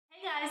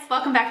Guys,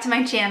 welcome back to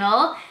my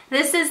channel.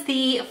 This is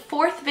the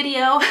fourth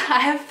video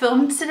I have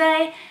filmed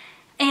today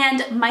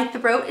and my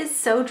throat is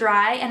so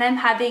dry and I'm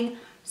having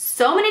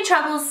so many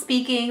troubles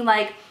speaking,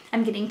 like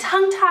I'm getting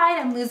tongue-tied,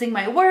 I'm losing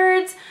my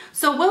words,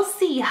 so we'll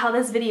see how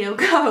this video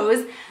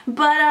goes.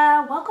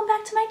 But welcome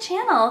back to my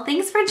channel.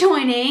 Thanks for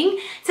joining.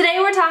 Today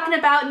we're talking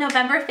about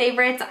November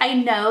favorites. I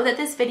know that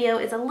this video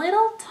is a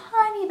little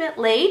tiny bit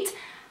late,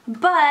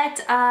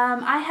 but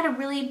I had a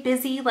really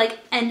busy like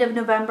end of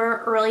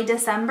November, early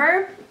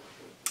December.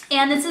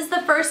 And this is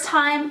the first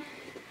time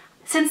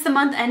since the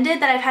month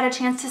ended that I've had a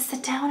chance to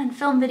sit down and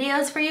film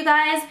videos for you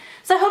guys.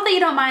 So I hope that you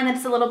don't mind that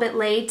it's a little bit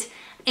late.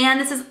 And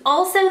this is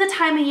also the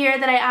time of year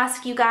that I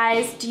ask you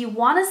guys, do you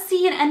want to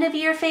see an end of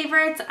year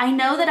favorites? I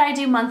know that I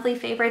do monthly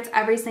favorites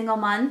every single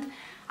month.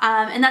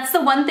 And that's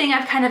the one thing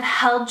I've kind of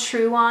held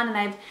true on, and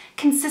I've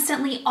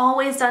consistently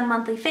always done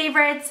monthly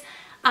favorites.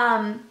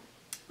 But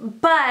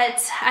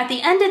at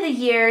the end of the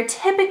year,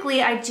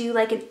 typically I do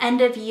like an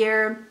end of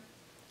year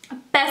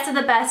best of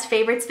the best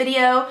favorites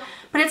video,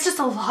 but it's just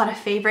a lot of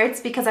favorites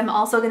because I'm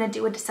also going to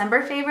do a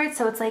December favorite.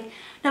 So it's like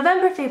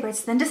November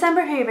favorites, then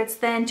December favorites,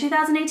 then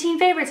 2018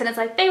 favorites, and it's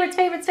like favorites,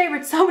 favorites,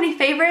 favorites, so many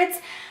favorites.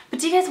 But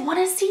do you guys want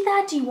to see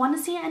that? Do you want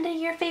to see end of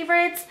year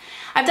favorites?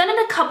 I've done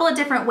it a couple of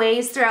different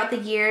ways throughout the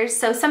years.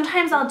 So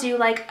sometimes I'll do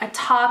like a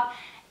top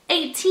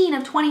 18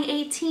 of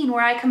 2018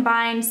 where I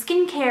combine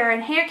skincare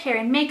and hair care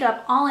and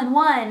makeup all in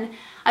one.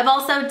 I've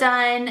also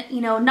done,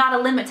 you know, not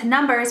a limit to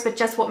numbers, but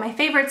just what my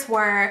favorites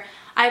were.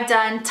 I've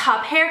done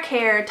top hair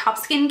care, top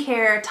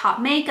skincare, top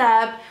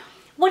makeup.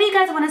 What do you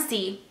guys want to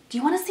see? Do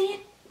you want to see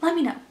it? Let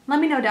me know. Let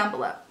me know down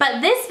below.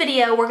 But this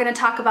video, we're going to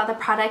talk about the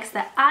products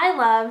that I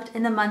loved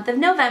in the month of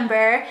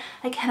November.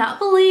 I cannot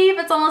believe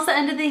it's almost the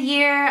end of the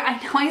year.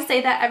 I know I say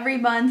that every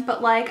month,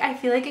 but like I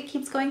feel like it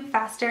keeps going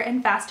faster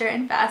and faster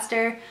and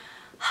faster.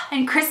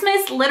 And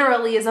Christmas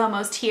literally is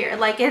almost here.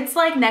 Like it's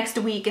like next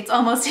week, it's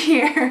almost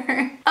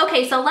here.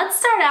 Okay, so let's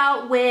start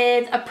out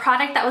with a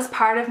product that was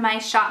part of my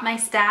Shop My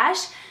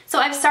Stash. So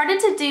I've started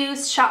to do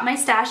Shop My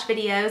Stash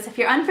videos. If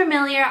you're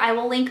unfamiliar, I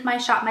will link my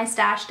Shop My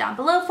Stash down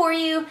below for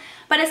you.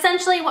 But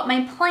essentially what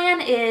my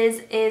plan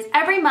is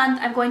every month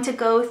I'm going to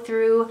go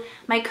through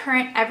my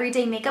current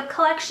everyday makeup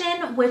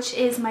collection, which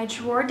is my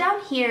drawer down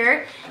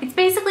here. It's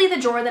basically the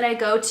drawer that I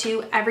go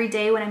to every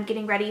day when I'm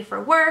getting ready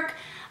for work.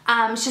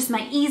 It's just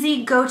my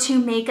easy go-to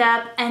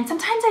makeup, and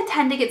sometimes I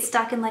tend to get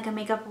stuck in like a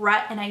makeup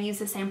rut and I use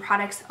the same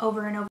products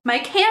over and over. My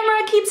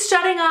camera keeps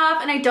shutting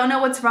off and I don't know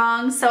what's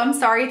wrong, so I'm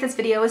sorry if this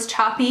video is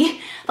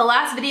choppy. The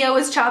last video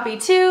was choppy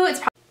too.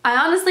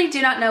 I honestly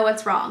do not know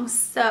what's wrong,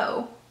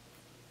 so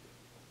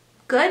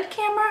good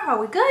camera? Are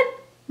we good?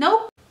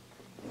 Nope.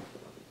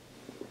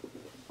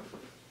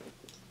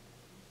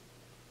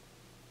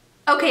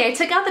 Okay, I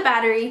took out the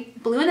battery,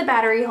 blew in the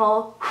battery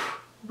hole,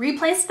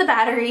 replaced the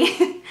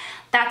battery.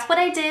 That's what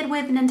I did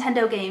with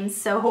Nintendo games,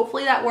 so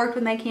hopefully that worked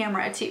with my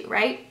camera too,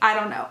 right? I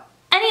don't know.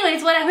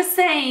 Anyways, what I was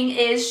saying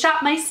is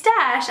Shop My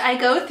Stash, I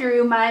go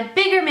through my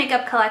bigger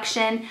makeup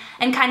collection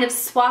and kind of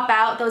swap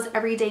out those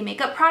everyday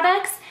makeup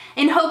products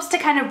in hopes to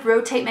kind of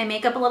rotate my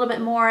makeup a little bit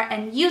more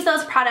and use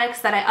those products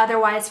that I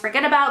otherwise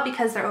forget about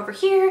because they're over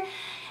here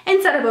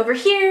instead of over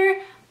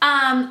here.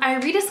 I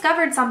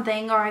rediscovered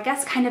something, or I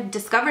guess kind of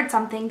discovered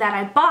something that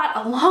I bought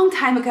a long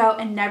time ago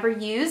and never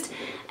used,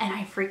 and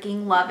I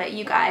freaking love it,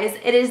 you guys.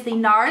 It is the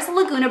NARS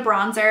Laguna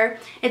bronzer.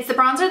 It's the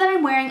bronzer that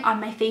I'm wearing on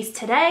my face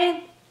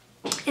today.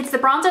 It's the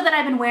bronzer that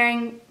I've been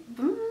wearing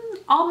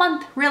all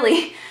month,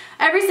 really.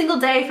 Every single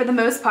day for the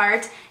most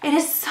part. It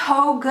is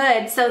so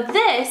good. So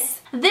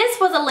this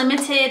was a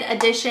limited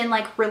edition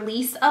like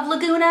release of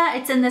Laguna.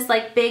 It's in this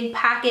like big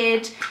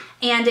package,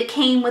 and it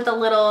came with a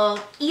little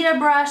Ita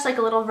brush, like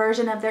a little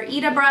version of their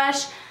Ita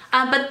brush.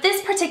 But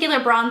this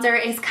particular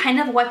bronzer is kind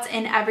of what's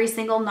in every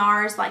single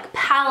NARS like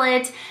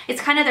palette.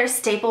 It's kind of their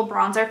staple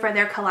bronzer for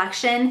their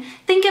collection.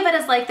 Think of it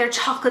as like their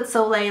Chocolate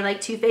Soleil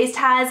like Too Faced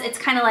has. It's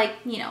kind of like,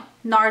 you know,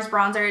 NARS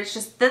bronzer. It's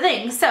just the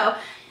thing. So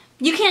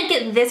you can't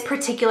get this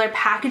particular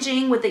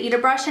packaging with the Ita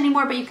brush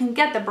anymore, but you can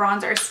get the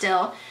bronzer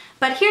still.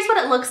 But here's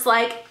what it looks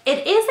like.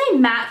 It is a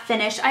matte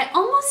finish. I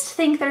almost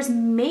think there's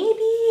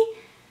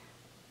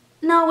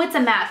no, it's a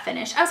matte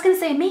finish. I was gonna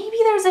say maybe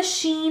there's a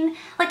sheen.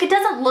 Like it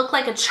doesn't look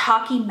like a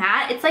chalky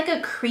matte. It's like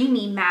a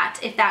creamy matte,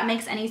 if that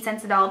makes any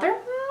sense at all. There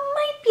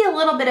might be a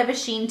little bit of a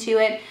sheen to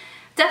it.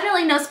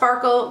 Definitely no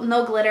sparkle,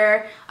 no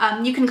glitter.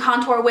 You can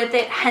contour with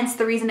it, hence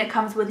the reason it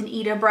comes with an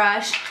Ita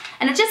brush.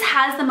 And it just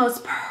has the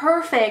most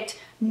perfect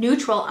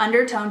neutral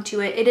undertone to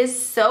it. It is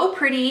so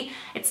pretty.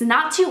 It's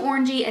not too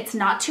orangey, it's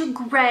not too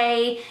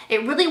gray.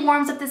 It really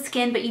warms up the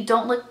skin, but you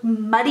don't look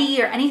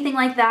muddy or anything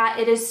like that.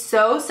 It is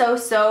so, so,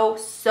 so,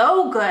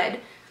 so good.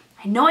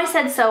 I know I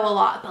said so a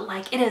lot, but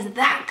like it is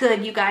that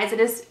good, you guys.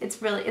 It's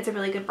a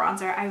really good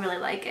bronzer. I really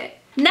like it.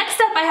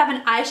 Next up, I have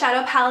an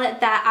eyeshadow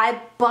palette that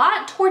I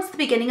bought towards the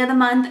beginning of the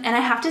month, and I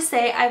have to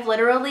say I've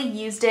literally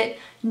used it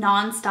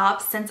non-stop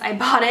since I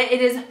bought it.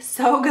 It is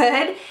so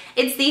good.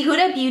 It's the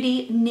Huda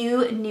Beauty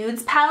New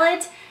Nudes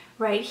palette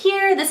right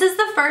here. This is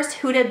the first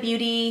Huda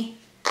Beauty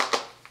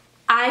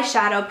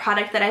eyeshadow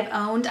product that I've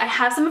owned. I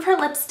have some of her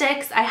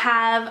lipsticks, I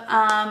have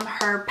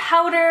her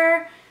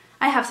powder,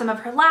 I have some of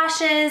her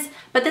lashes,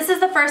 but this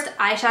is the first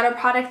eyeshadow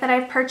product that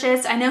I've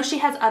purchased. I know she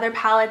has other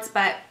palettes,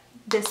 but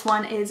this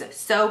one is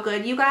so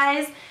good, you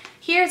guys.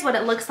 Here's what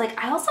it looks like.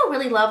 I also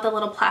really love the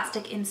little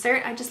plastic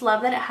insert. I just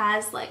love that it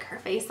has like her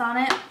face on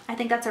it. I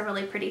think that's a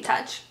really pretty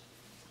touch.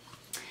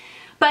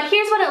 But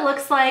here's what it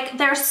looks like.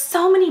 There are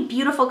so many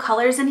beautiful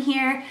colors in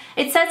here.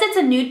 It says it's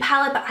a nude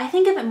palette, but I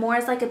think of it more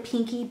as like a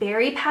pinky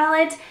berry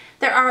palette.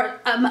 There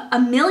are a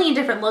million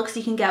different looks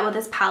you can get with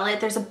this palette.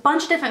 There's a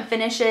bunch of different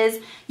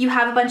finishes. You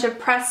have a bunch of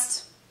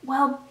pressed,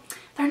 well,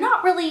 they're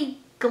not really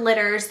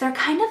glitters. They're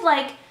kind of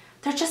like,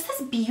 they're just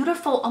this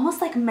beautiful,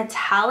 almost like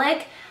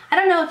metallic. I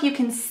don't know if you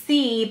can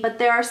see, but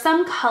there are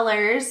some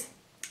colors,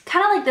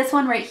 kind of like this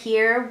one right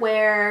here,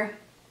 where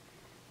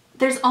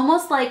there's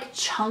almost like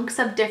chunks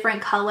of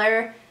different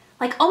color,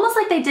 like almost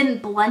like they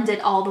didn't blend it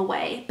all the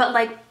way, but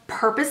like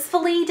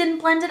purposefully didn't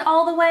blend it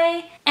all the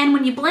way. And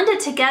when you blend it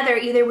together,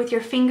 either with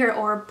your finger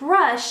or a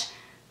brush,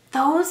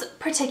 those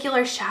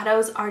particular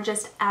shadows are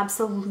just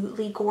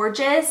absolutely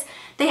gorgeous.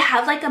 They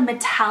have like a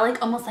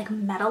metallic, almost like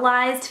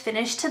metallized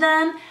finish to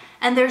them,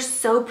 and they're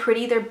so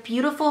pretty. They're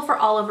beautiful for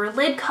all over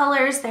lid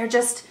colors. They're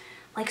just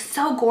like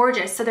so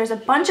gorgeous. So there's a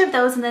bunch of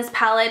those in this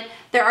palette.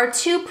 There are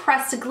 2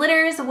 pressed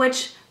glitters,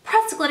 which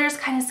pressed glitters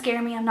kind of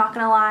scare me, I'm not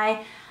gonna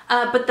lie.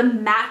 But the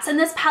mattes in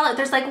this palette,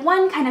 there's like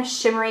one kind of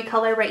shimmery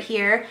color right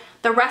here.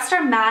 The rest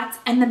are mattes,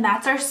 and the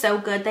mattes are so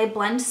good. They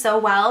blend so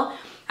well.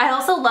 I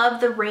also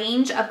love the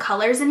range of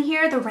colors in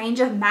here, the range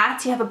of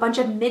mattes. You have a bunch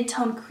of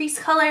mid-tone crease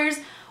colors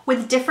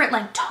with different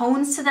like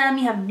tones to them.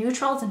 You have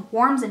neutrals and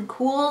warms and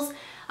cools.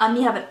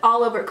 You have an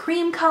all over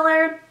cream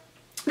color.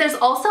 There's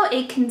also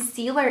a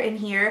concealer in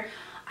here.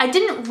 I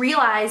didn't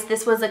realize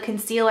this was a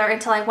concealer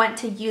until I went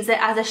to use it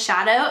as a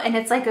shadow, and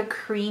it's like a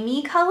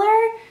creamy color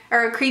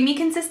or a creamy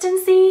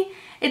consistency.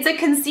 It's a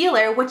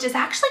concealer, which is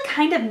actually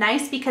kind of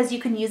nice because you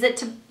can use it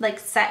to like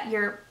set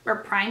your or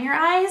prime your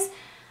eyes.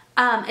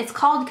 It's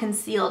called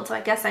concealed, so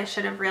I guess I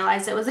should have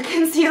realized it was a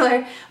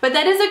concealer, but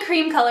that is a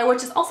cream color,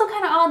 which is also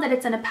kind of odd that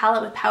it's in a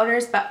palette with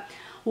powders, but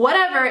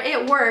whatever,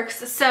 it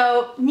works.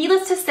 So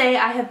needless to say,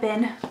 I have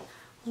been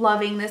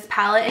loving this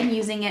palette and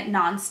using it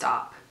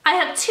nonstop. I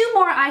have 2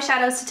 more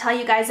eyeshadows to tell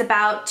you guys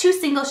about, 2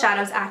 single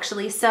shadows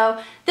actually.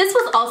 So this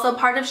was also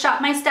part of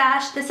Shop My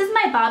Stash. This is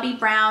my Bobbi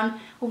Brown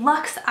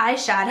Luxe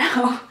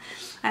eyeshadow.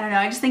 I don't know,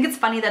 I just think it's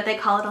funny that they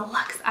call it a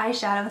Luxe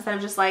eyeshadow instead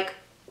of just like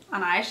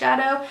an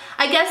eyeshadow.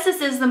 I guess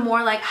this is the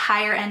more like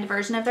higher end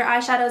version of their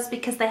eyeshadows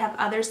because they have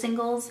other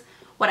singles,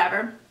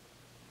 whatever.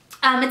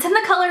 It's in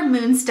the color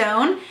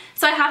Moonstone.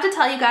 So I have to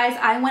tell you guys,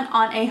 I went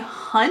on a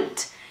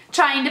hunt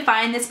trying to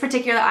find this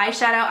particular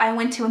eyeshadow. I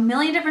went to a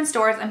million different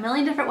stores, a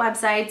million different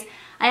websites.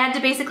 I had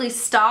to basically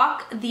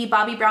stalk the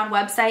Bobbi Brown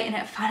website, and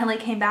it finally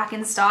came back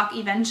in stock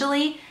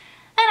eventually, and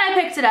I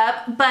picked it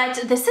up.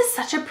 But this is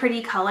such a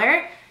pretty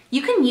color.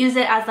 You can use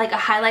it as like a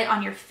highlight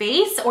on your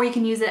face, or you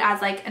can use it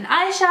as like an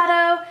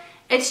eyeshadow.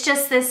 It's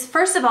just this,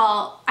 first of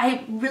all,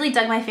 I really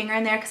dug my finger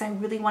in there because I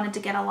really wanted to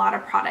get a lot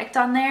of product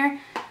on there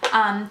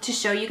to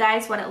show you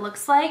guys what it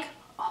looks like.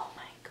 Oh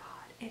my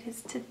God, it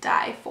is to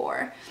die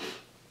for.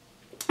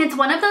 It's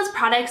one of those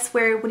products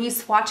where when you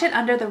swatch it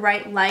under the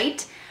right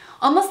light,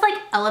 almost like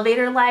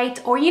elevator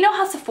light, or you know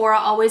how Sephora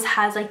always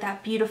has like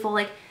that beautiful,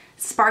 like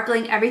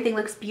sparkling, everything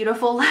looks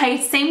beautiful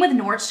light. Same with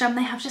Nordstrom,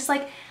 they have just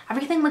like,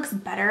 everything looks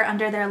better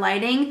under their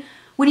lighting.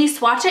 When you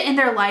swatch it in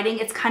their lighting,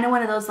 it's kind of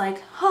one of those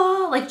like,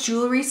 oh, like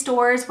jewelry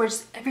stores where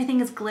just everything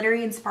is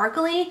glittery and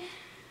sparkly.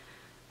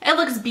 It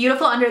looks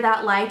beautiful under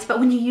that light, but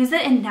when you use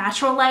it in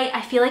natural light,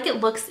 I feel like it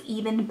looks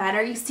even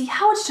better. You see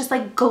how it's just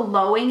like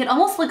glowing? It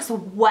almost looks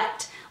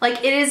wet.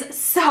 Like it is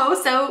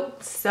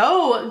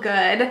so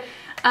good.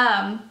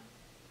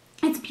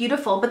 It's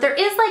beautiful, but there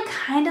is like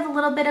kind of a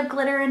little bit of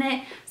glitter in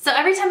it. So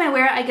every time I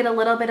wear it, I get a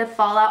little bit of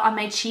fallout on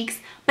my cheeks,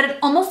 but it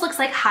almost looks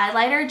like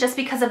highlighter just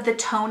because of the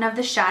tone of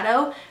the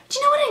shadow. Do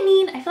you know what I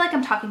mean? I feel like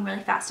I'm talking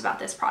really fast about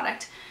this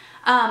product.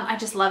 I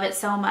just love it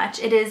so much.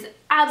 It is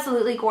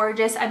absolutely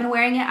gorgeous. I've been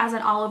wearing it as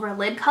an all over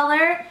lid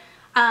color.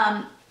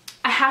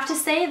 I have to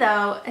say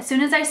though, as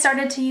soon as I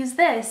started to use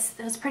this,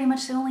 it was pretty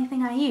much the only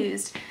thing I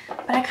used,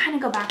 but I kind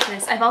of go back to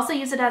this. I've also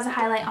used it as a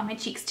highlight on my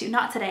cheeks too,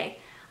 not today.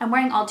 I'm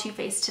wearing all Too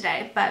Faced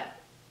today, but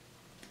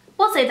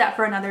we'll save that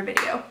for another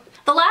video.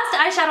 The last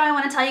eyeshadow I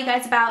want to tell you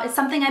guys about is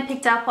something I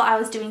picked up while I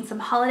was doing some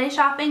holiday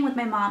shopping with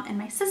my mom and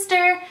my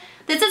sister.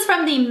 This is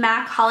from the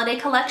MAC Holiday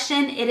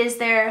Collection. It is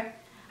their,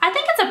 I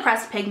think it's a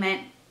pressed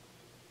pigment.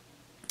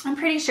 I'm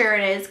pretty sure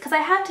it is because I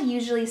have to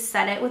usually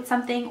set it with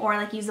something or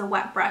like use a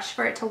wet brush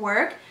for it to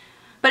work.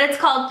 But it's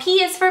called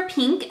P is for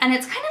Pink, and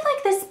it's kind of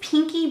like this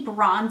pinky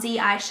bronzy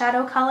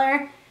eyeshadow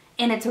color,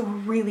 and it's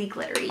really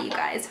glittery, you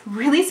guys.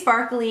 Really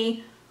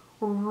sparkly,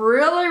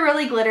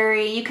 really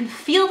glittery. You can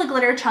feel the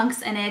glitter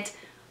chunks in it,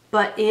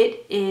 but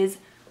it is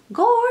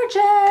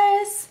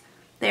gorgeous.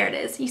 There it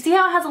is. You see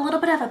how it has a little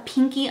bit of a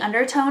pinky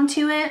undertone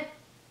to it,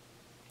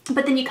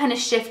 but then you kind of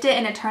shift it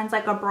and it turns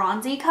like a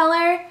bronzy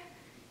color.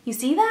 You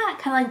see that?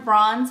 Kind of like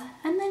bronze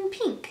and then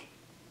pink.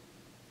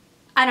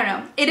 I don't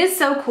know. It is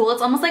so cool.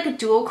 It's almost like a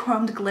dual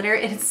chromed glitter.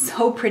 It is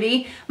so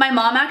pretty. My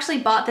mom actually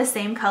bought the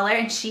same color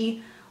and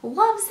she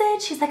loves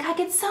it. She's like, I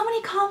get so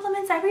many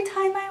compliments every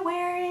time I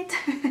wear it.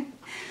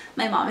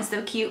 My mom is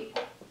so cute.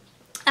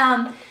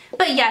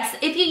 But yes,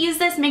 if you use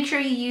this, make sure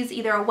you use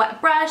either a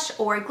wet brush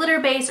or a glitter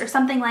base or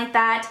something like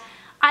that.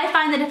 I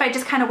find that if I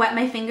just kind of wet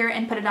my finger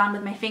and put it on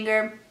with my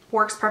finger,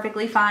 works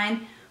perfectly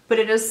fine. But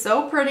it is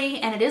so pretty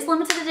and it is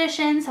limited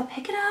edition, so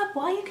pick it up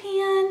while you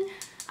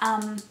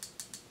can.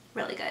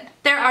 Really good.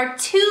 There are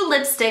 2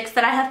 lipsticks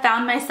that I have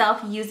found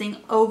myself using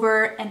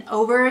over and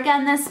over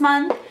again this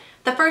month.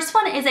 The first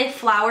one is a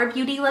Flower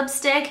Beauty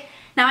lipstick.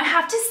 Now I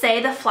have to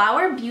say the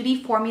Flower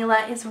Beauty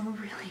formula is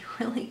really,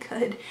 really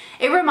good.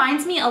 It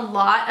reminds me a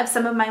lot of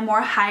some of my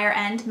more higher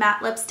end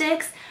matte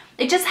lipsticks.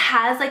 It just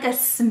has like a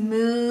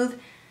smooth,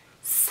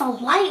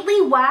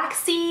 slightly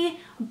waxy,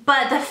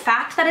 but the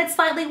fact that it's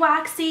slightly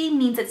waxy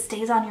means it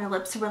stays on your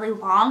lips really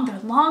long. They're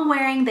long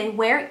wearing, they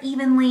wear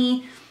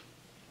evenly,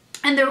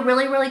 and they're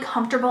really, really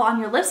comfortable on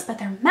your lips, but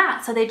they're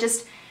matte, so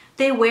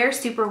they wear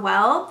super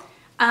well.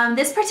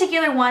 This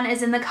particular one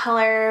is in the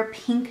color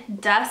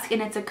Pink Dusk,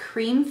 and it's a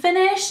cream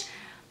finish,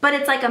 but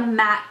it's like a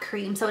matte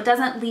cream, so it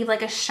doesn't leave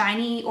like a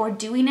shiny or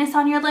dewiness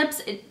on your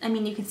lips. I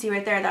mean, you can see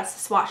right there, that's the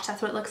swatch,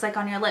 that's what it looks like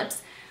on your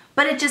lips.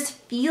 But it just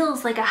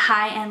feels like a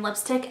high-end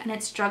lipstick, and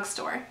it's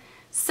drugstore.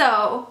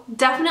 So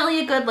definitely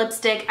a good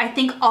lipstick. I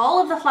think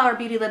all of the Flower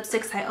Beauty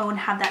lipsticks I own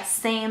have that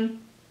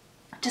same,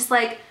 just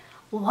like,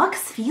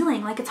 luxe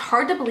feeling. Like, it's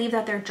hard to believe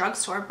that they're a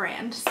drugstore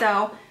brand.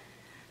 So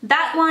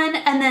that one,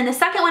 and then the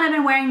second one I've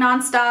been wearing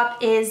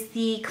nonstop is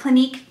the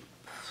Clinique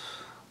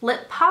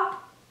Lip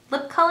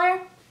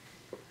color.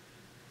 It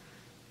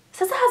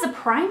says it has a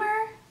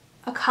primer,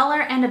 a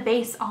color, and a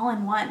base all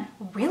in one.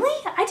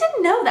 Really? I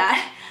didn't know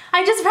that.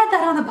 I just read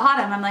that on the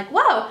bottom. I'm like,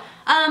 whoa.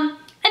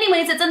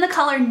 Anyways, it's in the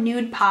color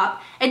Nude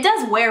Pop. It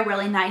does wear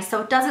really nice,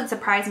 so it doesn't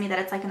surprise me that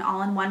it's like an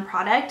all-in-one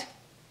product.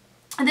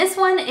 This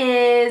one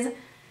is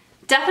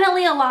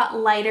definitely a lot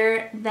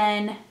lighter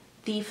than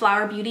the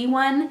Flower Beauty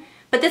one,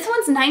 but this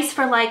one's nice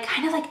for like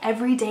kind of like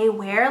everyday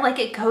wear. Like,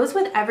 it goes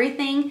with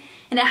everything,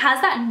 and it has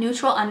that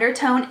neutral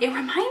undertone. It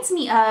reminds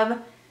me of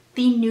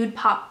the Nude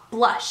Pop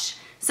blush.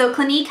 So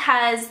Clinique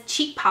has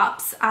Cheek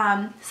Pops.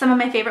 Some of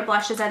my favorite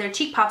blushes are their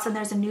Cheek Pops, and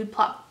there's a Nude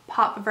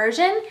Pop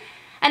version.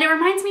 And it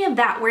reminds me of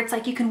that, where it's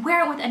like you can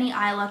wear it with any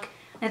eye look,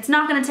 and it's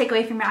not gonna take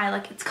away from your eye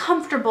look. It's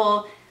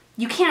comfortable.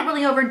 You can't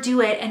really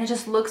overdo it, and it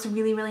just looks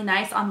really, really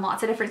nice on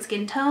lots of different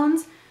skin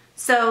tones.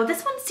 So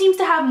this one seems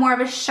to have more of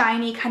a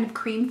shiny kind of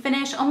cream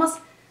finish,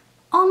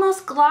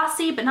 almost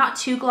glossy, but not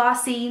too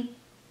glossy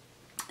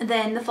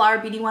than the Flower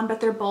Beauty one,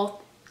 but they're both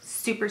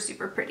super,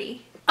 super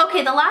pretty.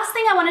 Okay, the last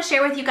thing I want to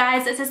share with you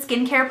guys is a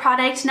skincare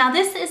product. Now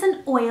this is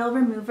an oil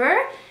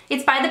remover.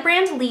 It's by the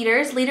brand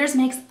Leaders. Leaders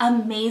makes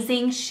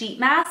amazing sheet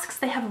masks.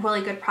 They have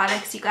really good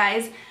products, you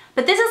guys.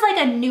 But this is like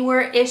a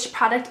newer-ish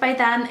product by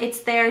them. It's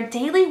their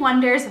Daily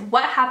Wonders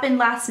What Happened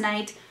Last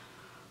Night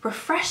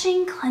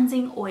Refreshing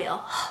Cleansing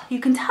Oil. You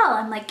can tell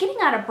I'm like getting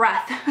out of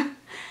breath.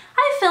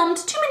 I filmed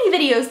too many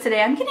videos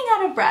today. I'm getting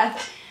out of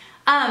breath.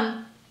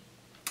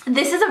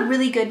 This is a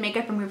really good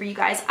makeup remover, you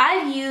guys.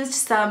 I've used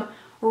some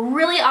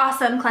really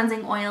awesome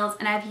cleansing oils,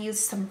 and I've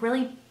used some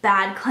really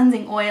bad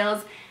cleansing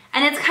oils.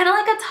 And it's kind of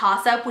like a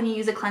toss-up when you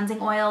use a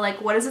cleansing oil. Like,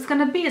 what is this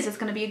going to be? Is this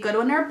going to be a good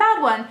one or a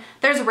bad one?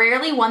 There's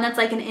rarely one that's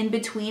like an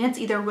in-between. It's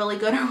either really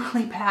good or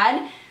really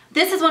bad.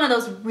 This is one of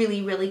those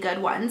really, really good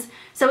ones.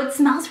 So it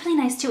smells really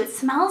nice too. It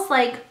smells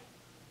like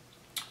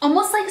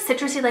almost like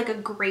citrusy, like a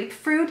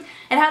grapefruit.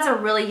 It has a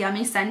really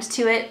yummy scent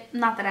to it.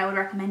 Not that I would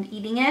recommend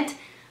eating it,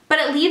 but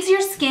it leaves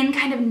your skin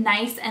kind of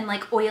nice and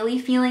like oily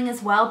feeling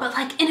as well, but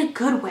like in a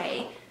good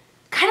way.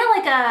 Kind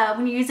of like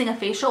when you're using a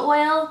facial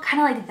oil,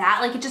 kind of like that.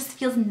 Like, it just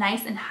feels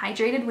nice and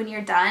hydrated when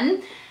you're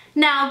done.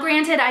 Now,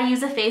 granted, I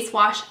use a face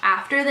wash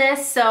after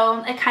this,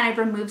 so it kind of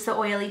removes the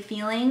oily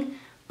feeling,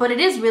 but it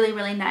is really,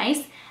 really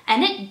nice.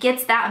 And it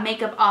gets that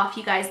makeup off,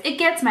 you guys. It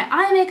gets my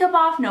eye makeup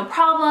off, no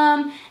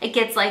problem. It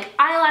gets like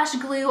eyelash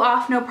glue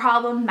off, no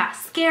problem.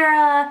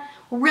 Mascara,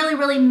 really,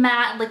 really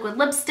matte liquid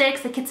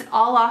lipsticks. It gets it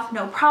all off,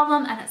 no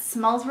problem, and it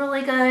smells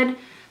really good.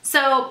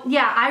 So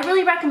yeah, I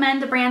really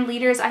recommend the brand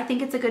Leaders. I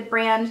think it's a good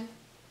brand.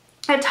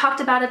 I've talked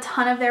about a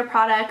ton of their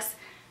products,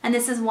 and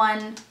this is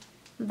one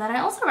that I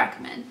also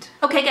recommend.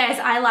 Okay guys,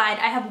 I lied.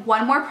 I have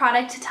one more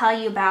product to tell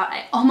you about.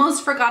 I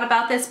almost forgot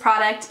about this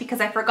product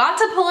because I forgot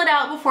to pull it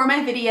out before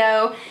my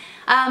video,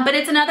 but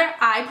it's another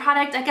eye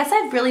product. I guess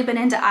I've really been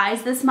into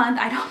eyes this month.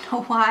 I don't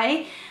know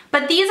why,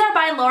 but these are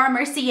by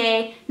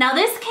Mercier. Now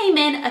this came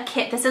in a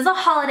kit. This is a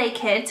holiday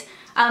kit.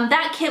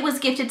 That kit was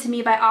gifted to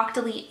me by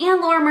Octoly and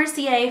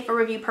Mercier for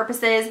review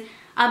purposes,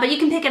 but you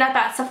can pick it up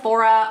at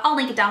Sephora. I'll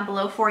link it down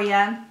below for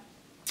you.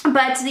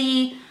 But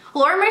the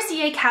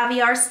Mercier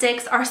Caviar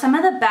sticks are some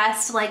of the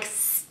best like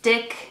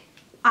stick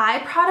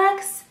eye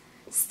products.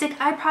 Stick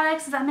eye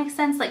products, does that make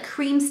sense? Like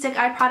cream stick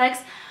eye products.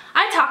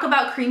 I talk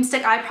about cream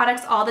stick eye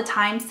products all the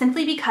time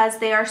simply because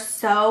they are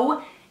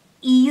so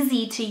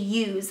easy to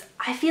use.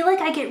 I feel like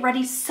I get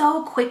ready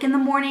so quick in the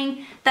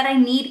morning that I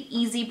need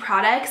easy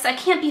products. I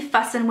can't be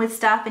fussing with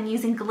stuff and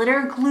using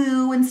glitter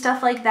glue and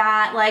stuff like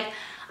that. Like,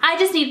 I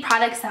just need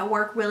products that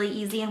work really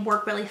easy and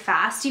work really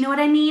fast, you know what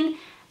I mean?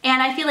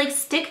 And I feel like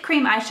stick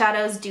cream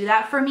eyeshadows do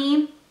that for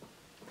me.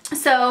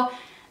 So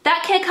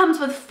that kit comes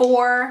with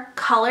 4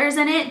 colors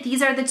in it.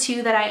 These are the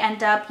 2 that I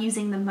end up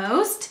using the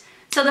most.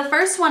 So the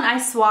first one I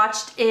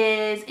swatched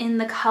is in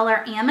the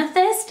color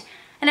Amethyst,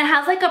 and it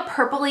has like a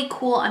purpley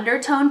cool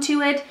undertone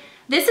to it.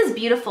 This is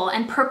beautiful,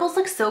 and purples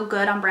look so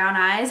good on brown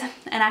eyes,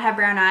 and I have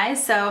brown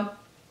eyes, so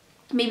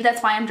maybe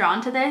that's why I'm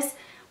drawn to this.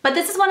 But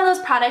this is one of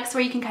those products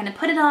where you can kind of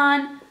put it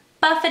on,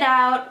 buff it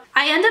out.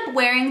 I end up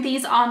wearing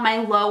these on my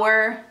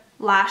lower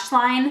lash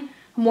line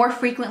more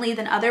frequently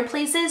than other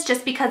places,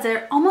 just because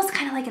they're almost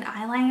kind of like an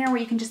eyeliner where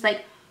you can just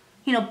like,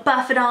 you know,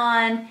 buff it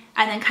on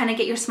and then kind of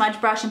get your smudge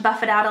brush and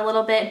buff it out a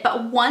little bit.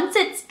 But once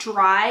it's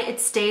dry, it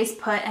stays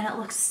put and it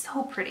looks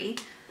so pretty.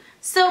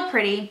 So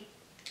pretty.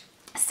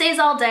 Stays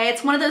all day.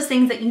 It's one of those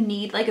things that you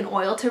need like an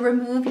oil to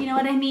remove, you know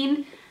what I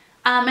mean?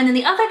 And then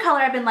the other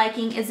color I've been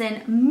liking is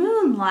in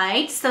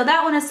Moonlight. So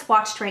that one is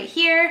swatched right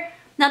here.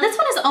 Now this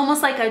one is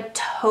almost like a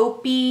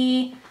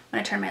taupey, I'm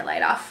gonna turn my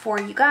light off for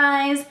you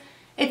guys.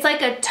 It's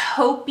like a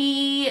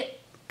taupey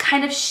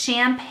kind of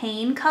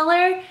champagne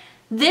color.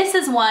 This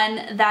is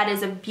one that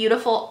is a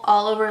beautiful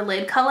all over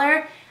lid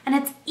color, and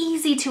it's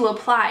easy to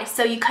apply.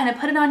 So you kind of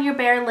put it on your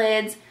bare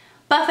lids,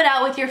 buff it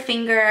out with your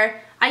finger.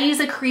 I use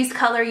a crease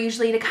color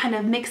usually to kind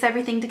of mix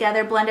everything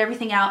together, blend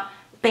everything out.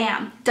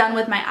 Bam, done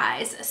with my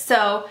eyes.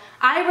 So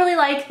I really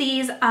like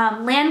these.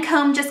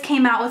 Lancome just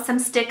came out with some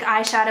stick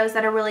eyeshadows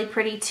that are really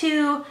pretty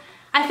too.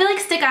 I feel like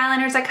stick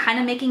eyeliners are kind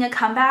of making a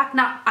comeback.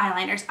 Not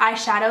eyeliners,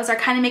 eyeshadows are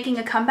kind of making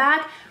a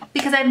comeback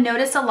because I've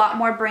noticed a lot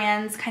more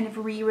brands kind of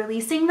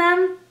re-releasing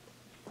them.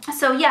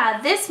 So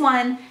yeah, this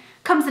one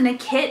comes in a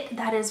kit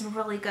that is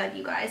really good,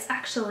 you guys.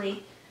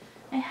 Actually,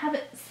 I have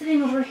it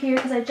sitting over here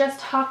because I just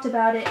talked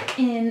about it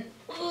in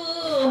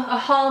a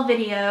haul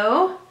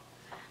video.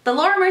 The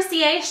Laura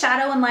Mercier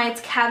Shadow and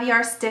Lights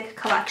Caviar Stick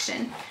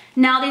Collection.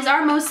 Now these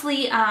are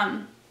mostly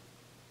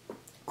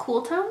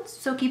cool tones,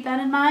 so keep that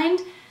in mind.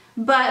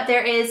 But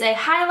there is a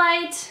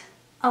highlight,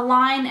 a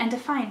line, and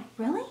define.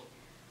 Really?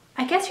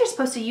 I guess you're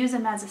supposed to use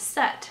them as a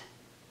set.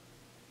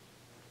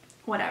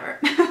 Whatever.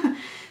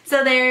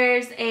 So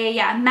there's a,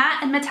 yeah,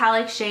 matte and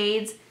metallic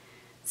shades,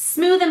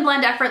 smooth and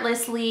blend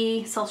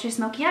effortlessly, sultry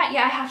smoky. Yeah,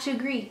 I have to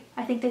agree.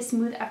 I think they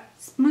smooth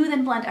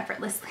and blend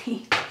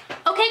effortlessly.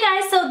 Okay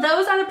guys, so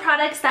those are the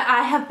products that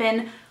I have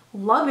been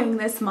loving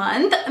this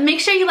month. Make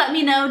sure you let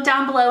me know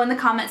down below in the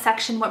comment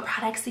section what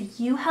products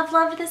you have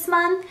loved this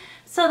month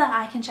so that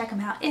I can check them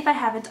out if I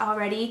haven't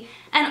already.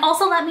 And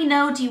also let me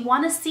know, do you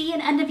want to see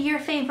an end of year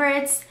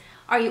favorites?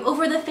 Are you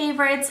over the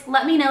favorites?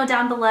 Let me know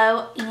down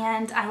below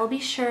and I will be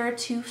sure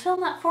to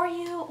film that for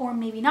you, or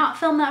maybe not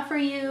film that for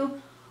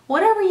you,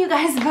 whatever you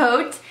guys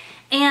vote.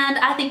 And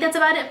I think that's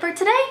about it for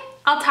today.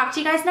 I'll talk to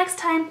you guys next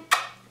time.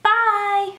 Bye!